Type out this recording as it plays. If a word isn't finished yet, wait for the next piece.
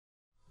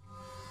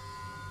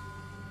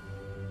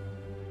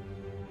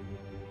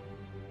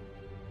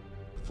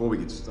Before we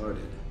get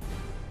started,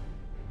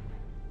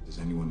 does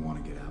anyone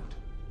want to get out?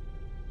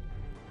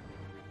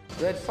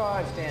 Red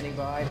 5 standing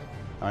by.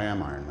 I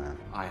am Iron Man.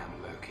 I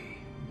am Loki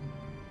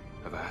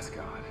of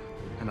Asgard,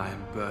 and I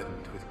am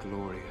burdened with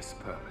glorious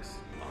purpose.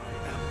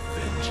 I am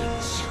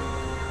vengeance.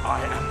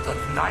 I am the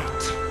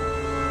night.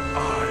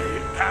 I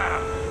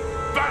am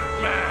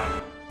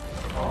Batman.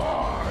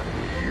 I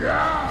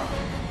am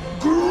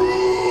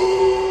Groot.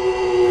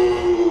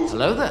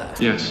 Hello there.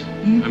 Yes,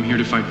 I'm here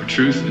to fight for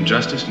truth and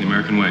justice in the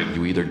American way.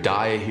 You either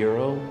die a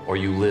hero, or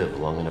you live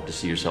long enough to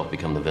see yourself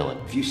become the villain.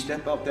 If you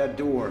step out that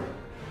door,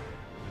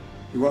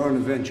 you are an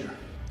Avenger.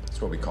 That's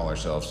what we call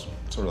ourselves.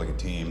 Sort of like a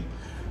team.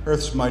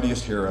 Earth's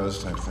mightiest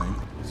heroes type thing.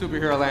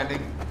 Superhero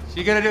landing.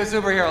 She gonna do a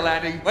superhero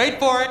landing. Wait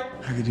for it!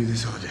 I could do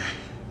this all day.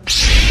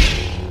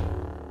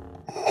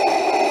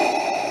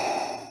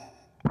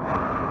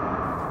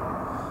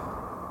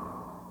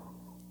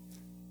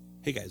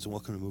 Hey guys, and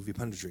welcome to Movie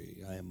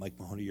Punditry. I am Mike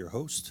Mahoney, your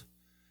host,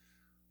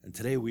 and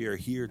today we are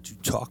here to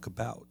talk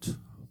about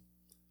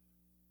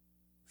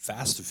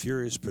Fast and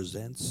Furious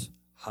presents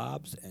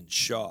Hobbs and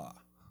Shaw.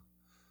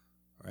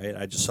 All right,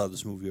 I just saw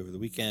this movie over the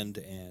weekend,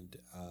 and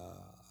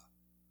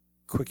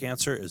quick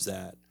answer is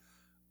that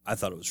I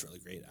thought it was really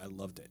great. I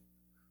loved it.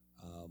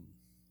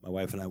 My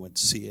wife and I went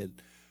to see it.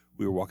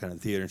 We were walking in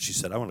the theater, and she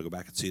said, "I want to go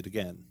back and see it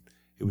again."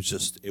 It was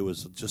just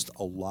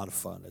a lot of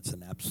fun. It's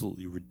an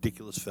absolutely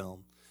ridiculous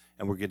film.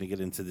 And we're going to get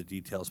into the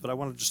details. But I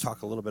want to just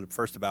talk a little bit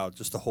first about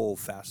just the whole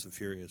Fast and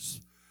Furious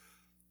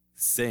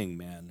thing,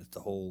 man. The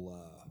whole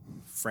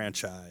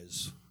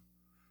franchise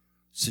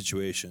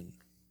situation.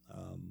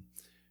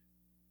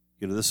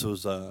 This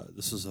is a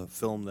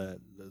film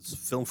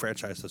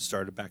franchise that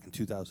started back in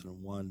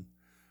 2001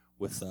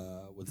 with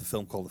a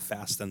film called The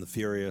Fast and the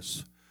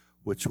Furious,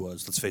 which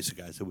was, let's face it,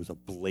 guys, it was a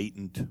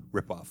blatant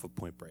ripoff of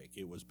Point Break.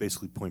 It was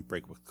basically Point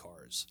Break with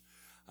cars.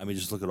 I mean,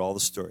 just look at all the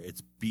story.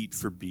 It's beat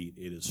for beat.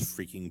 It is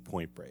freaking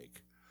Point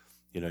Break.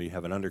 You know, you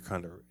have an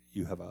undercover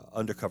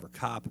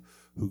cop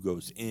who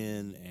goes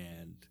in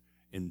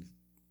and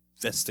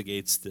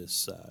investigates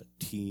this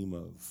team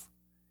of,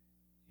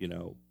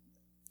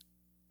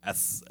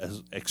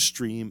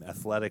 extreme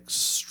athletics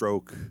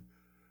stroke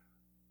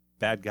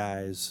bad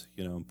guys.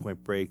 In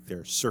Point Break,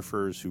 they're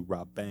surfers who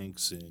rob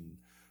banks. In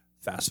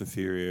Fast and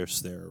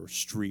Furious, they're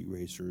street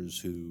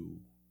racers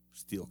who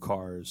steal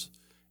cars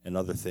and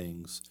other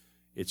things.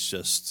 It's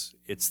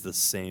the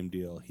same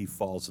deal. He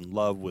falls in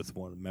love with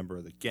one member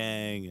of the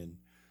gang,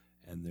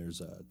 and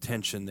there's a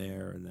tension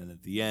there. And then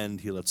at the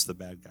end, he lets the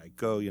bad guy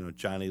go.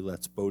 Johnny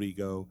lets Bodhi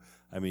go.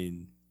 I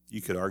mean,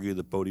 you could argue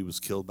that Bodhi was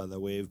killed by the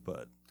wave,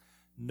 but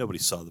nobody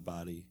saw the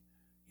body.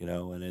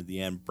 And at the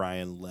end,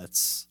 Brian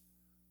lets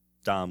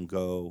Dom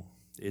go.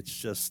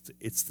 It's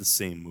the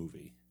same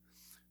movie.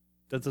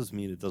 That doesn't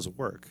mean it doesn't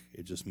work.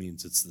 It just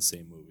means it's the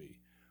same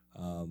movie.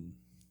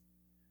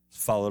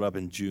 Followed up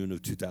in June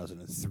of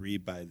 2003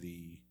 by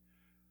the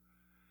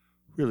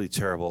really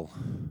terrible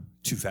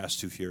Too Fast,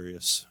 Too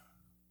Furious,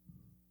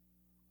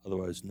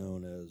 otherwise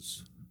known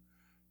as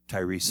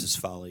Tyrese's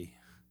Folly.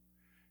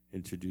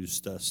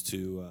 Introduced us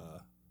to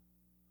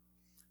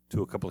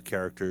a couple of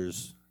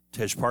characters.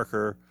 Tej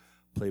Parker,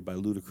 played by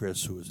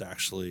Ludacris, who was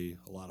actually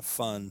a lot of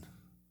fun,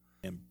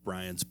 and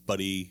Brian's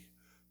buddy,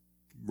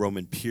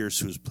 Roman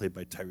Pierce, who was played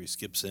by Tyrese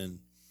Gibson.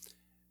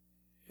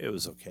 It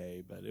was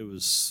okay, but it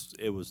was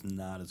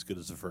not as good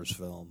as the first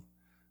film,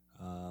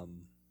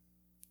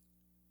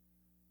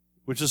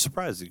 which is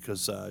surprising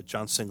because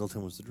John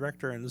Singleton was the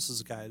director, and this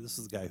is the guy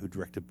who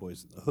directed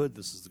Boys in the Hood.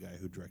 This is the guy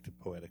who directed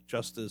Poetic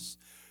Justice.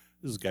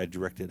 This is the guy who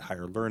directed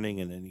Higher Learning,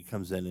 and then he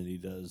comes in and he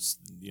does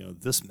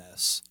this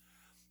mess.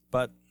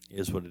 But it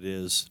is what it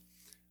is.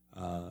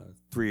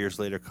 3 years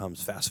later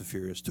comes Fast and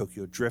Furious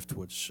Tokyo Drift,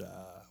 which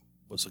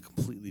was a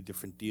completely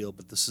different deal.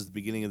 But this is the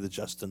beginning of the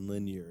Justin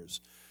Lin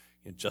years.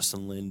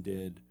 Justin Lin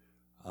did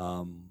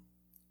 4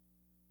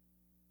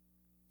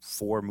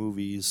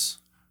 movies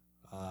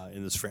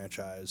in this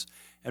franchise,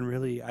 and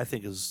really, I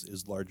think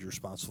is largely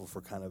responsible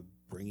for kind of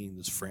bringing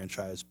this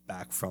franchise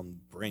back from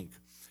the brink.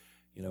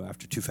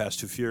 After Too Fast,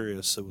 Too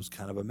Furious, it was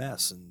kind of a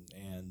mess,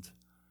 and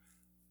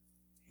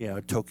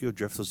Tokyo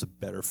Drift was a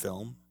better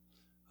film.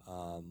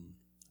 I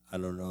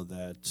don't know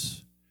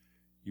that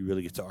you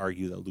really get to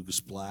argue that Lucas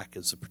Black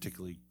is a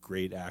particularly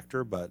great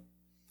actor, but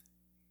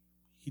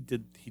he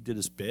did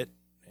his bit,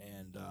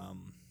 and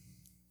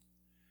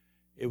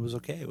it was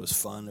okay. It was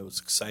fun. It was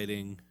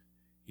exciting.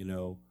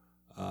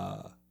 Han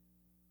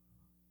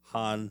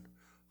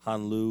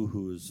Lu,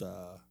 who was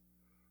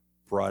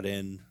brought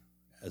in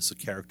as a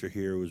character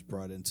here, was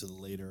brought into the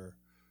later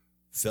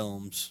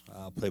films,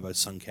 played by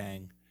Sung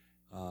Kang.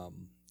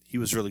 He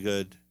was really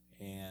good,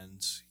 and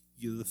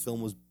the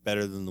film was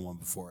better than the one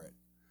before it.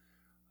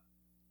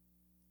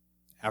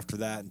 After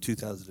that, in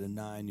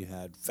 2009, you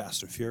had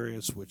Fast and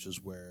Furious, which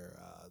is where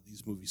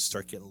these movies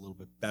start getting a little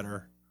bit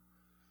better.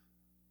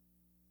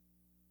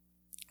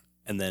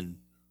 And then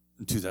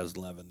in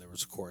 2011, there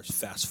was, of course,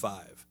 Fast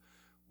Five,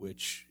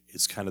 which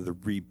is kind of the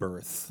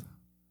rebirth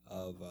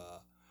of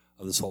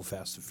this whole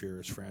Fast and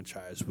Furious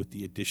franchise, with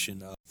the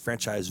addition of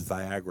franchise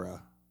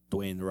Viagra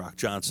Dwayne "The Rock"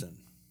 Johnson,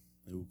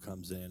 who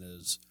comes in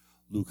as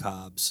Luke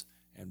Hobbs,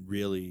 and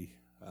really,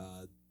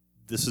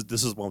 this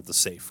is one with the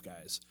safe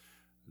guys.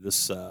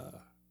 This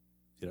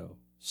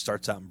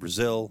starts out in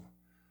Brazil,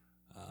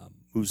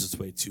 moves its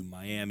way to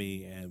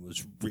Miami, and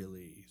was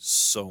really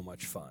so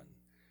much fun.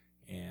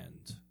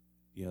 And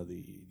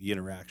the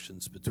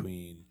interactions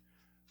between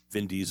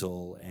Vin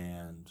Diesel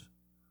and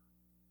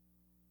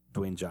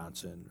Dwayne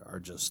Johnson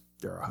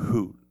they're a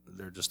hoot.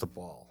 They're just a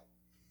ball.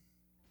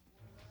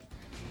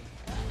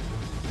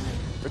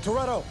 Hey,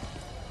 Toretto.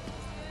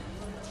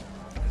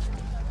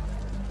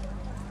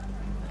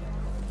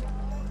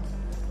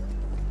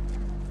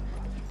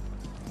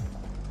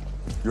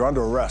 You're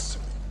under arrest.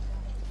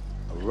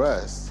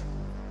 Arrest?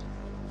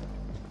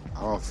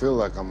 I don't feel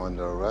like I'm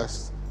under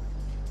arrest.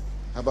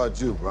 How about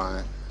you,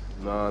 Brian?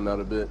 Nah, not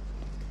a bit.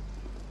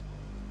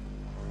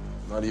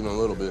 Not even a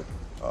little bit.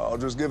 I'll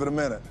just give it a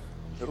minute.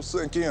 It'll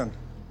sink in.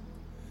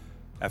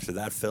 After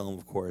that film,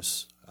 of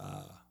course,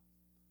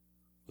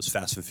 was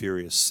Fast and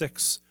Furious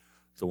 6,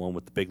 the one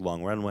with the big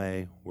long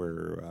runway,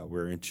 where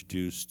we're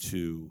introduced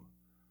to,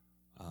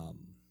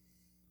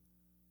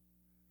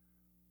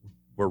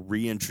 we're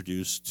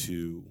reintroduced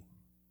to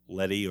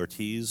Letty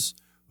Ortiz,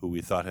 who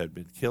we thought had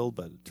been killed,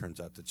 but it turns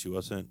out that she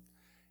wasn't.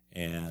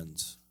 And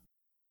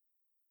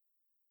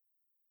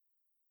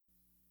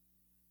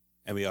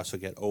we also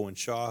get Owen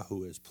Shaw,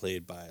 who is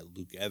played by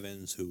Luke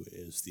Evans, who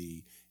is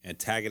the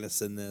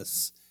antagonist in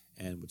this,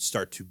 and would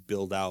start to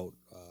build out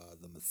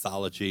the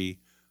mythology.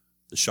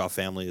 The Shaw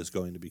family is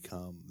going to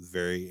become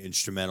very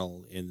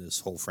instrumental in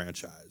this whole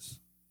franchise.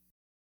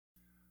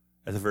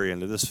 At the very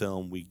end of this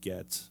film, we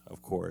get,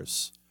 of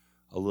course,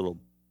 a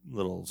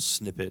little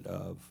snippet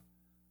of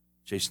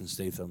Jason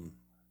Statham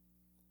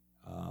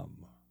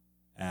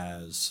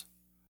as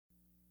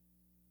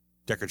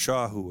Deckard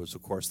Shaw, who was,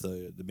 of course,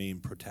 the main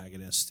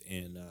protagonist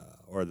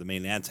or the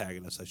main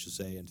antagonist, I should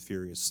say, in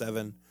Furious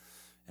 7.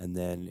 And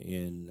then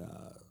in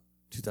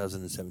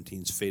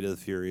 2017's Fate of the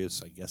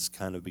Furious, I guess,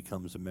 kind of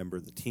becomes a member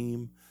of the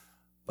team.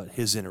 But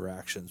his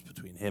interactions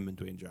between him and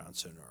Dwayne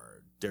Johnson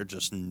they're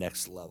just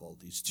next level.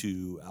 These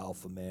two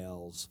alpha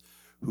males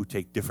who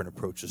take different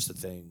approaches to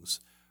things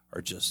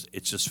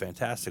it's just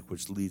fantastic,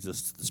 which leads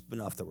us to the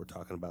spin-off that we're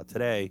talking about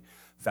today.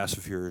 Fast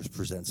and Furious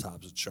presents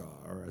Hobbs and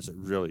Shaw, or as it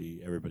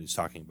really everybody's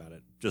talking about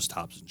it, just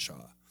Hobbs and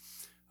Shaw.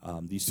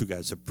 These two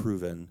guys have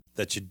proven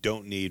that you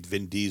don't need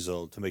Vin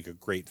Diesel to make a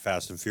great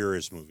Fast and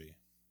Furious movie.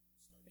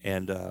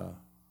 And I'm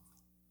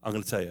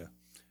going to tell you,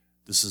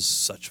 this is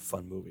such a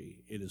fun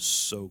movie. It is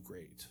so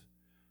great.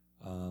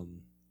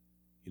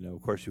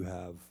 Of course, you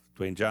have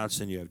Dwayne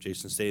Johnson, you have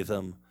Jason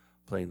Statham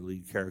playing the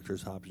lead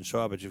characters, Hobbs and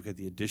Shaw, but you've got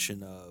the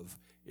addition of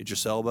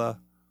Idris Elba,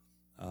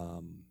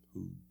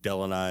 who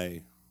Del and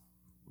I,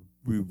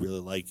 we really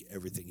like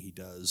everything he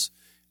does.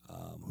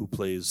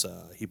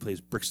 He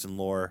plays Brixton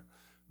Lore,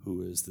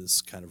 who is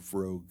this kind of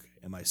rogue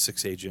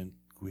MI6 agent.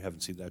 We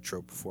haven't seen that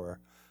trope before,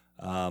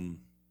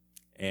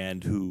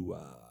 and who,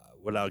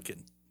 without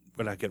getting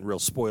real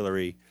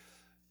spoilery,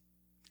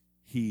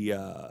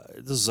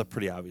 this is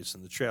pretty obvious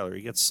in the trailer.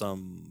 He gets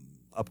some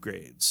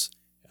upgrades.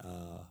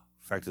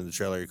 In fact, in the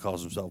trailer, he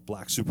calls himself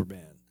Black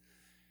Superman.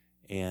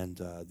 And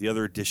the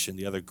other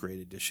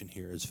great addition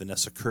here is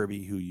Vanessa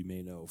Kirby, who you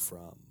may know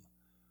from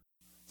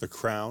The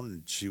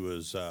Crown. She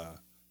was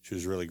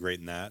really great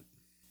in that,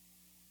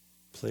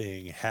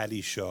 playing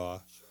Hattie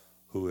Shaw,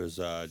 who is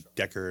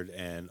Deckard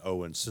and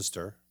Owen's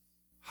sister.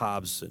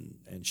 Hobbs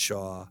and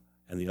Shaw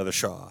and the other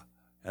Shaw,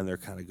 and they're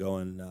kind of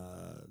going.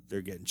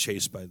 They're getting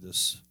chased by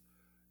this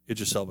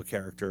Idris Elba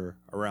character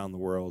around the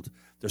world.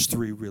 There's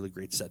 3 really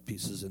great set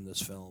pieces in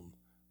this film.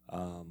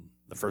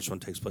 The first one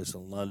takes place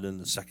in London.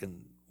 The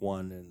second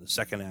one in the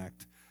second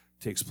act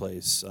takes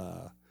place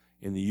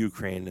in the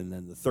Ukraine, and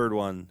then the third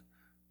one,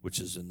 which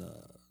is in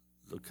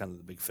the kind of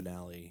the big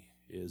finale,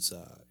 is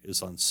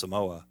on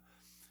Samoa.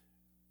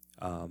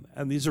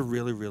 And these are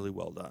really, really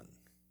well done.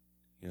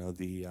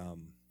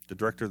 The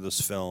director of this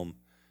film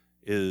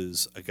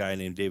is a guy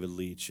named David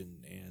Leitch,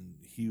 and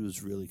he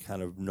was really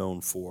kind of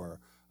known for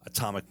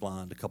Atomic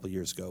Blonde a couple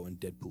years ago and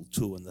Deadpool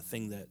 2. And the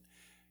thing that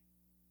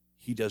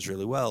he does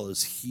really well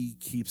is he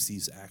keeps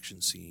these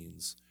action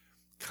scenes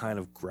kind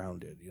of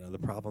grounded. The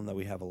problem that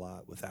we have a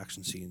lot with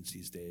action scenes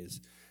these days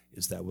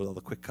is that with all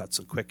the quick cuts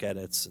and quick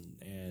edits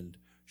and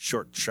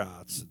short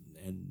shots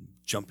and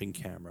jumping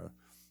camera,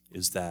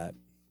 is that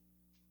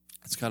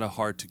it's kind of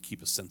hard to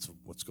keep a sense of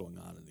what's going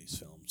on in these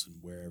films and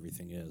where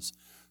everything is.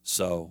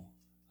 So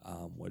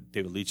what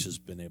David Leitch has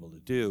been able to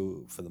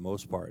do, for the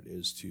most part,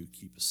 is to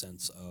keep a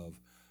sense of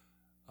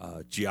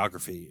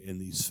geography in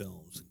these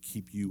films and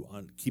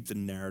keep the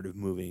narrative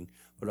moving,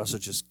 but also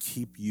just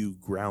keep you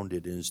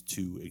grounded as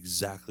to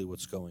exactly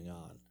what's going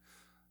on.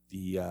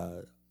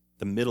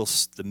 The middle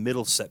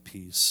set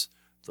piece,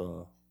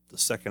 the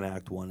second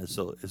act one, is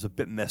a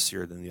bit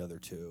messier than the other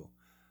two.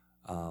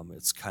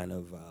 It's kind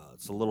of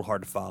it's a little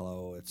hard to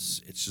follow. It's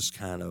just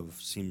kind of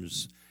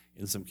seems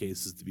in some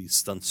cases to be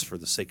stunts for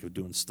the sake of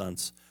doing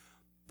stunts,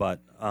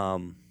 but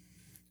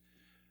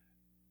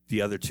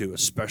the other two,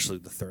 especially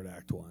the third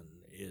act one,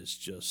 is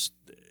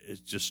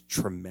just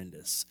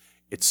tremendous.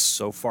 It's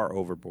so far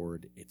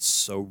overboard. It's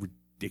so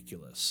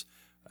ridiculous.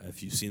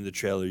 If you've seen the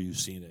trailer, you've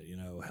seen it.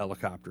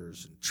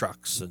 Helicopters and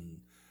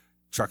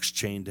trucks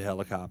chained to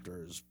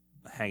helicopters,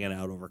 hanging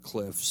out over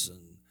cliffs,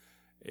 and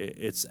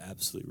it's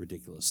absolutely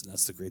ridiculous. And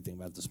that's the great thing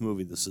about this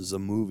movie. This is a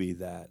movie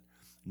that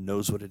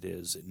knows what it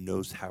is. It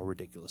knows how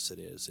ridiculous it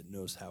is. It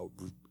knows how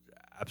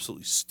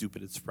absolutely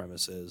stupid its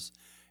premise is,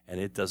 and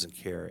it doesn't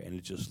care. And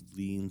it just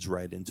leans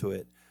right into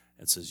it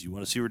and says, you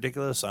want to see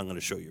ridiculous? I'm going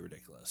to show you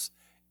ridiculous.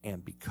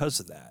 And because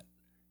of that,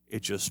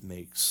 it just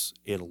makes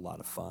it a lot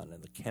of fun.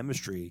 And the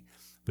chemistry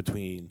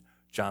between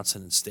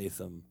Johnson and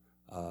Statham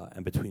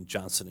and between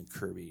Johnson and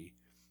Kirby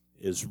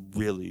is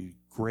really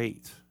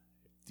great.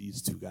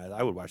 These two guys,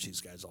 I would watch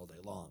these guys all day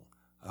long.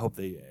 I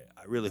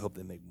really hope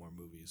they make more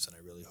movies, and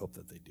I really hope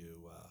that they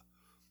do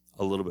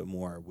a little bit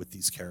more with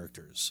these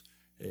characters.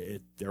 They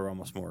are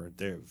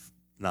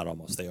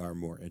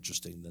more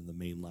interesting than the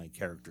mainline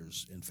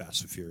characters in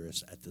Fast and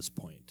Furious at this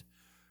point.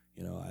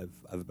 I've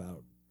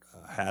about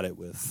had it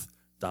with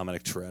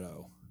Dominic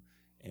Toretto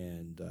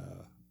and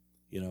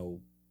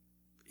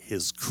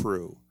his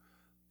crew,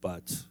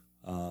 but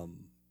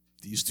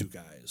these two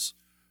guys,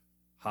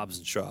 Hobbs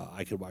and Shaw,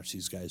 I could watch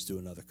these guys do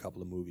another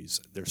couple of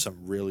movies. There's some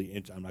really,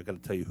 I'm not going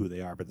to tell you who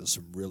they are, but there's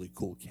some really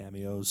cool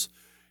cameos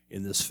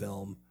in this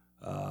film,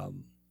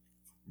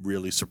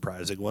 really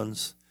surprising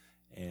ones,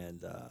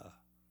 and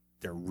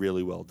they're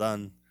really well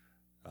done.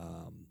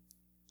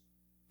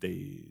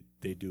 They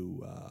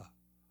do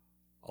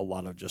a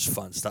lot of just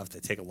fun stuff. They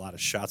take a lot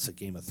of shots at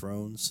Game of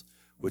Thrones,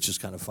 which is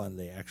kind of fun.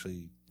 They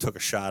actually took a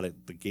shot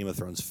at the Game of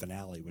Thrones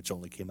finale, which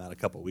only came out a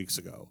couple of weeks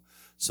ago.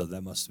 So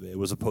that it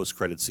was a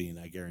post-credit scene.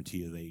 I guarantee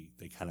you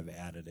they kind of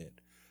added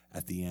it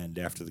at the end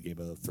after the Game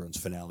of Thrones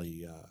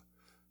finale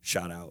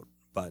shot out.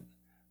 But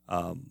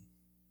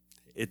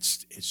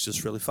it's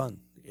just really fun.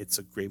 It's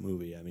a great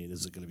movie. I mean,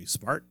 is it going to be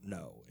smart?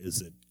 No.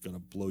 Is it going to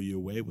blow you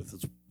away with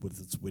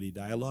its witty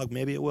dialogue?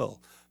 Maybe it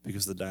will,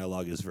 because the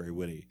dialogue is very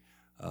witty.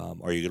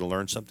 Are you going to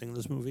learn something in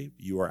this movie?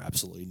 You are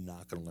absolutely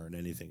not going to learn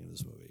anything in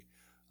this movie.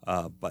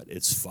 But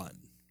it's fun.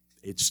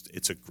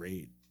 It's a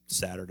great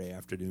Saturday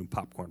afternoon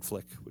popcorn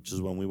flick, which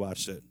is when we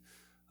watched it.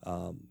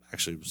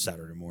 Actually, it was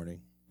Saturday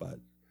morning, but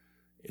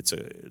it's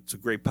a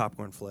great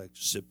popcorn flick.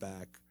 Just sit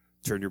back,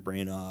 turn your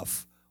brain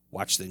off,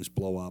 watch things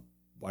blow up,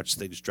 watch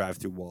things drive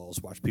through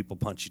walls, watch people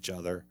punch each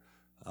other.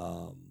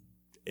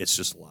 It's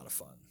just a lot of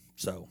fun.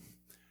 So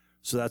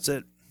that's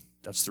it.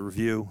 That's the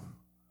review.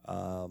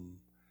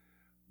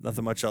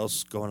 Nothing much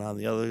else going on.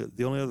 The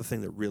only other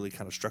thing that really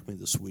kind of struck me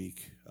this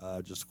week,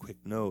 just a quick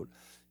note,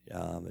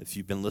 if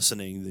you've been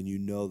listening, then you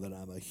know that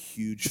I'm a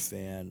huge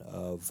fan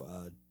of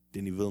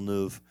Denis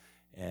Villeneuve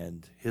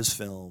and his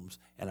films,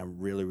 and I'm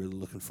really, really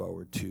looking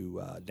forward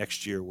to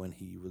next year when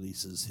he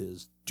releases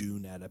his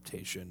Dune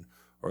adaptation,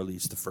 or at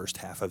least the first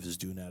half of his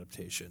Dune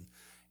adaptation.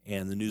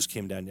 And the news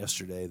came down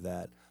yesterday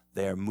that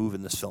they are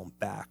moving this film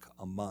back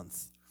a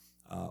month.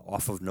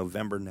 Off of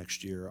November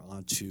next year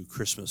onto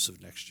Christmas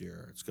of next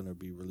year. It's going to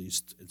be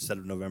released, instead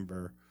of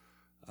November,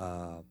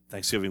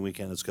 Thanksgiving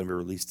weekend, it's going to be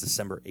released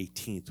December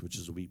 18th, which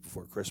is a week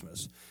before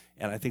Christmas.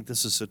 And I think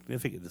this is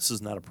significant. This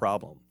is not a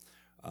problem.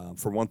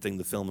 For one thing,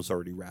 the film is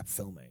already wrapped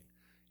filming,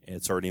 and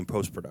it's already in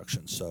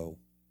post-production. So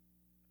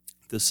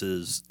this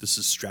is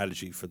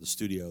strategy for the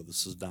studio.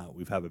 This is not,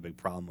 we have a big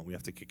problem and we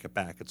have to kick it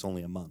back. It's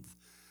only a month.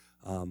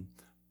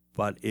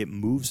 But it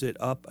moves it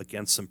up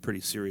against some pretty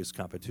serious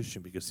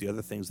competition, because the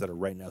other things that are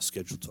right now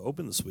scheduled to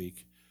open this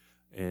week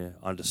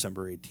on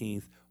December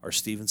 18th are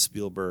Steven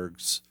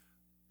Spielberg's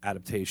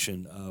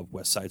adaptation of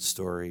West Side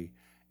Story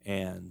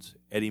and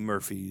Eddie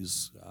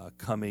Murphy's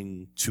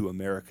Coming to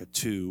America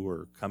 2,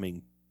 or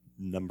Coming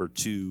Number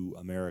 2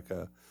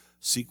 America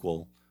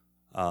sequel.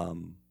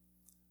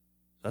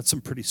 That's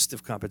some pretty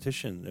stiff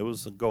competition. It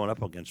wasn't going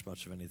up against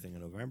much of anything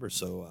in November.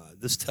 So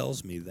this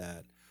tells me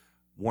that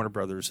Warner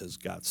Brothers has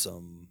got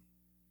some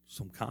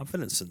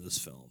confidence in this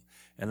film.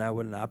 And I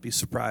would not be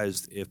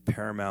surprised if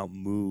Paramount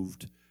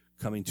moved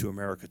Coming to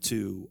America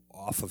 2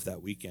 off of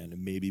that weekend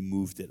and maybe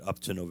moved it up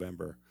to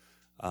November,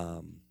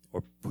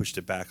 or pushed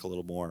it back a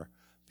little more,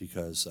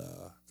 because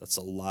that's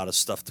a lot of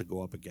stuff to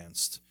go up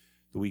against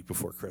the week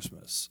before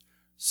Christmas.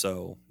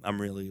 So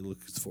I'm really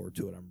looking forward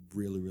to it. I'm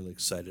really, really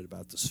excited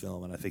about this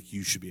film, and I think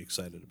you should be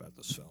excited about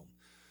this film.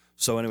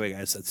 So anyway,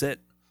 guys, that's it.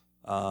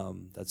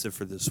 That's it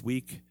for this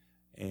week.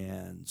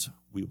 And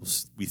we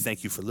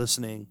thank you for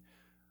listening.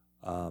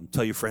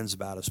 Tell your friends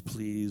about us,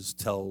 please.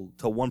 Tell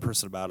one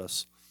person about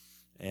us,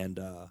 and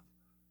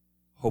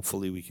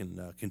hopefully we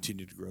can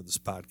continue to grow this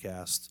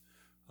podcast.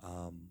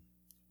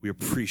 We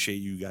appreciate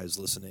you guys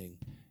listening,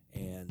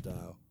 and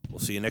we'll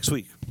see you next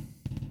week.